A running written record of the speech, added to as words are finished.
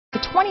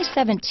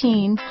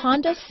2017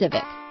 Honda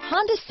Civic.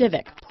 Honda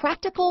Civic,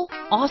 practical,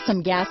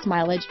 awesome gas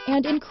mileage,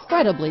 and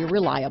incredibly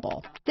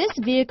reliable. This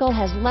vehicle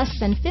has less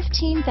than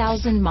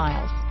 15,000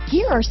 miles.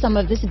 Here are some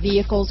of this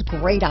vehicle's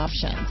great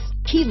options: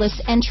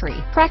 keyless entry,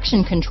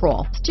 traction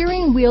control,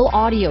 steering wheel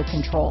audio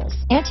controls,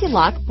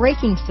 anti-lock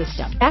braking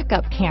system,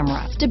 backup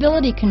camera,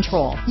 stability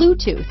control,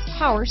 Bluetooth,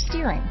 power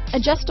steering,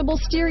 adjustable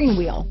steering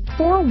wheel,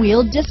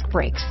 four-wheel disc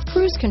brakes,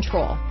 cruise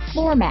control,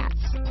 floor mats,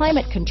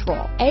 climate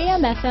control,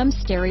 AM/FM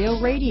stereo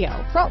radio,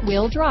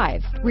 front-wheel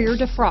drive, rear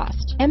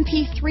defrost,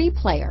 MP3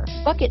 player,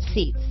 bucket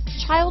seats,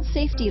 child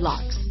safety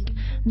locks.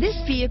 This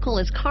vehicle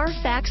is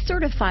Carfax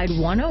certified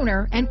one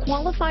owner and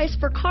qualifies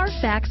for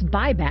Carfax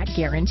buyback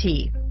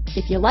guarantee.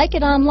 If you like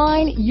it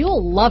online,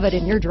 you'll love it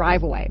in your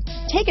driveway.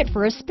 Take it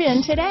for a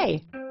spin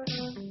today.